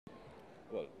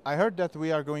Well, I heard that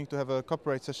we are going to have a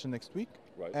copyright session next week,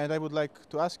 right. and I would like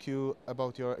to ask you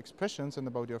about your expressions and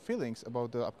about your feelings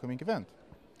about the upcoming event.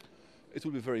 It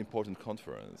will be a very important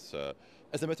conference.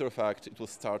 As a matter of fact, it was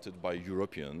started by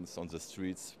Europeans on the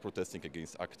streets protesting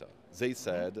against ACTA. They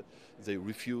said they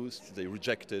refused, they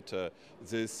rejected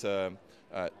this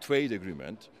trade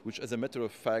agreement, which as a matter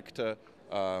of fact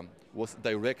was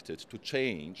directed to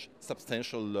change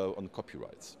substantial law on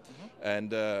copyrights.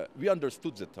 And we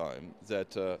understood at the time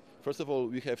that, first of all,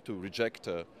 we have to reject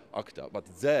ACTA, but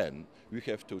then we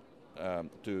have to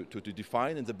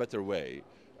define in a better way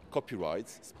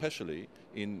copyrights, especially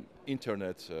in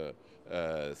internet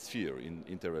sphere, in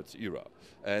internet era.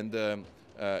 And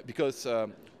because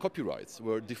copyrights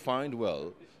were defined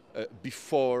well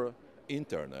before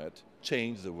internet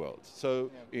changed the world. So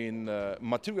in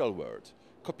material world,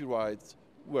 copyright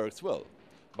works well,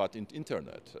 but in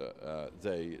internet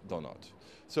they do not.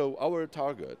 So our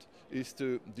target is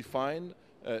to define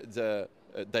the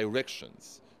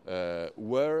directions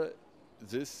where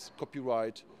this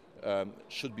copyright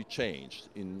should be changed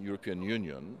in European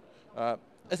Union.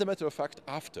 As a matter of fact,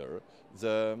 after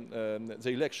the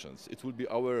elections, it will be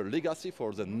our legacy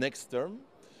for the next term,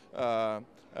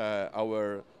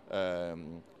 our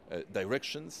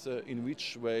directions in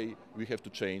which way we have to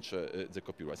change the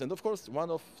copyrights. And of course, one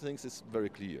of the things is very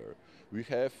clear. We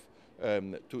have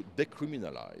to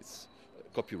decriminalize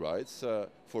copyrights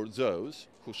for those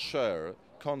who share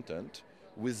content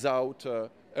without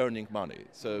earning money.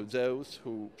 So those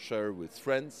who share with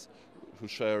friends, who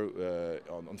share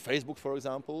on Facebook, for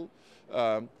example,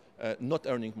 not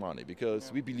earning money,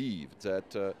 because we believe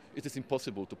that it is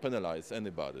impossible to penalize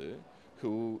anybody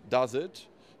who does it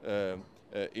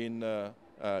in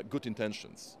good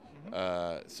intentions.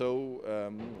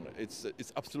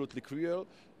 It's absolutely clear.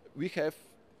 We have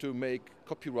to make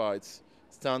copyrights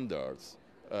standards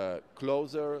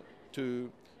closer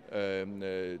to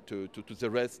the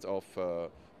rest of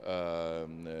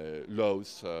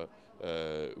laws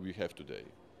we have today.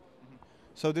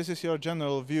 So this is your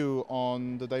general view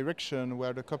on the direction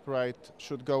where the copyright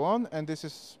should go on, and this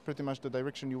is pretty much the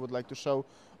direction you would like to show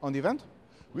on the event?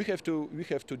 We have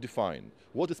to define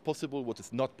what is possible, what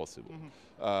is not possible.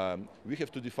 We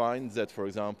have to define that, for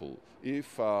example,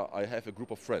 if I have a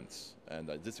group of friends, and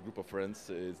this group of friends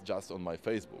is just on my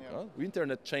Facebook,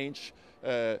 internet change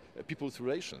people's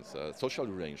relations, social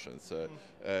relations.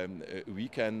 We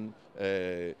can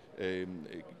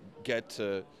get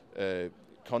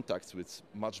contacts with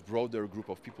much broader group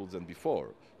of people than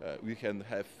before. We can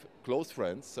have close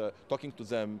friends, talking to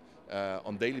them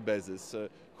on daily basis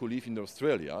who live in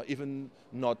Australia, even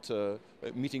not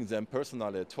meeting them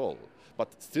personally at all.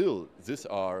 But still, these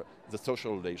are the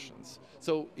social relations.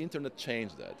 So internet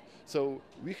changed that. So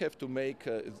we have to make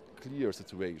a clear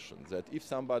situation that if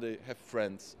somebody have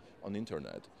friends on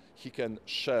internet, he can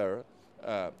share,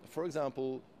 for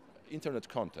example, internet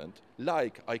content,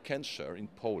 like I can share in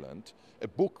Poland a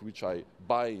book which I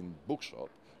buy in bookshop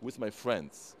with my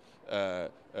friends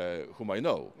whom I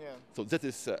know. So that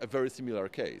is a very similar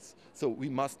case. So we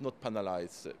must not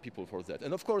penalize people for that.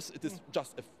 And of course, it is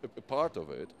just a part of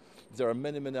it. There are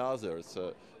many others,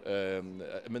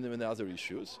 many other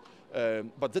issues.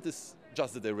 But that is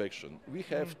just the direction. We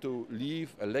have to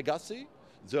leave a legacy.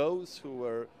 Those who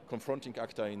were confronting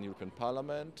ACTA in European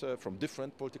Parliament from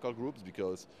different political groups,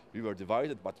 because we were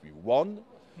divided, but we won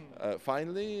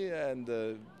finally.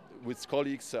 And with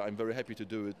colleagues, I'm very happy to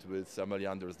do it with Amelia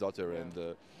Ander's daughter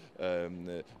and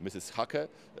Mrs. Hake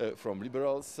from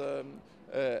Liberals.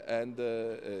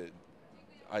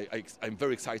 I'm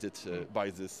very excited by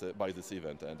this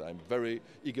event, and I'm very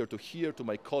eager to hear to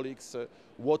my colleagues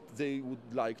what they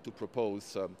would like to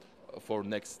propose for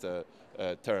next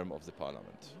term of the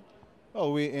Parliament.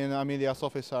 Oh, we in Amelia's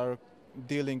office are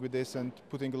dealing with this and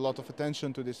putting a lot of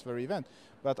attention to this very event.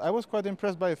 But I was quite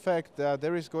impressed by the fact that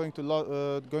there is going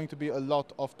to be a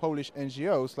lot of Polish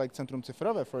NGOs, like Centrum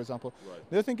Cyfrowe, for example. Right.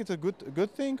 Do you think it's a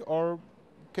good thing, or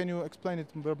can you explain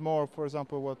it more? For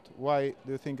example, why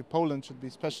do you think Poland should be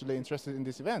especially interested in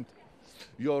this event?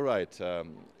 You're right. There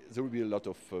will be a lot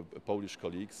of Polish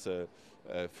colleagues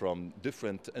from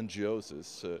different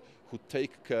NGOs who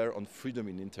take care on freedom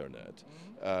in internet.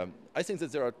 I think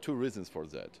that there are two reasons for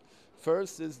that.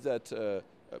 First is that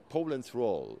Poland's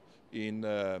role in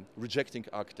rejecting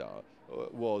ACTA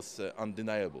was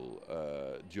undeniable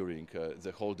during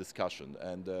the whole discussion,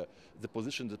 and the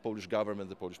position the Polish government,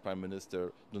 the Polish Prime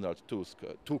Minister Donald Tusk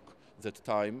took that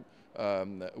time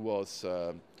was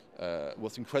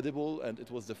incredible, and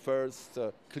it was the first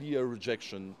clear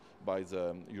rejection by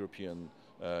the European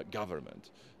government.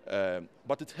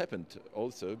 But it happened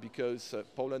also because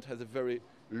Poland has a very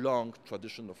long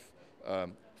tradition of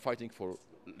fighting for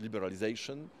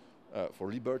liberalization,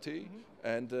 for liberty,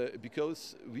 and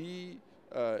because we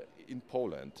in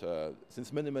Poland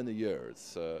since many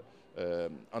years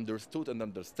understood and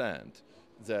understand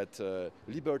that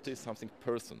liberty is something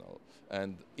personal,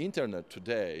 and internet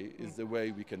today is the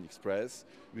way we can express,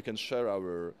 we can share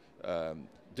our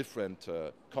different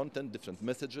content, different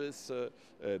messages,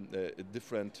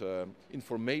 different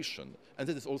information, and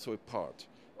that is also a part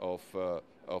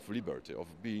of liberty, of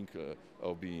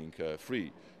being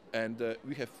free. And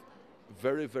we have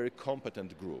very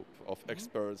competent group of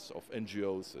experts, of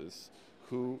NGOs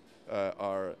who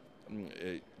are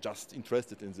just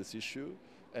interested in this issue,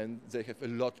 and they have a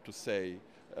lot to say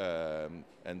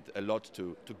and a lot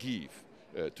to give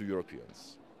to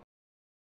Europeans.